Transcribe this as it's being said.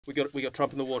We got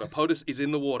Trump in the water. POTUS is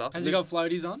in the water. Has he got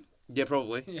floaties on? Yeah,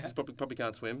 probably. Yeah. He probably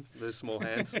can't swim. Those small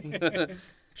hands.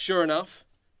 Sure enough,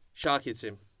 shark hits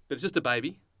him. But it's just a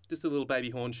baby. Just a little baby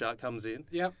horn shark comes in.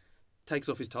 Yep. Takes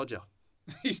off his todger.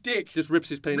 His dick. Just rips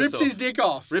his penis off. Rips his dick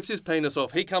off. Rips his penis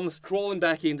off. He comes crawling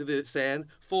back into the sand,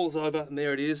 falls over, and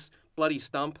there it is. Bloody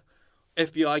stump.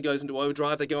 FBI goes into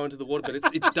overdrive. They go into the water,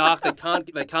 but it's dark. They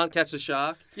can't catch the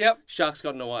shark. Yep. Shark's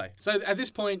gotten away. So at this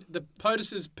point, the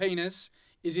POTUS's penis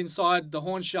is inside the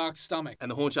horn shark's stomach. And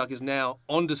the horn shark is now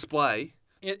on display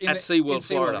at in SeaWorld,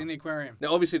 Florida. In the aquarium.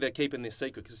 Now, obviously, they're keeping this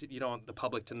secret because you don't want the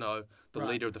public to know the Right.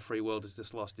 leader of the free world has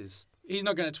just lost his... He's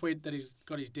not going to tweet that he's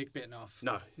got his dick bitten off.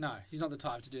 No. No, he's not the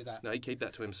type to do that. No, he'd keep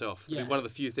that to himself. Yeah. It'd be one of the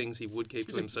few things he would keep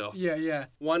to himself. Yeah.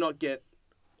 Why not get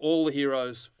all the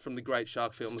heroes from the great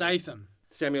shark films? Statham.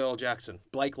 Samuel L. Jackson.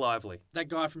 Blake Lively. That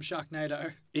guy from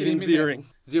Sharknado. Ian Ziering.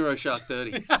 Zero Shark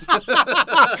 30.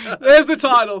 There's the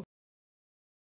title.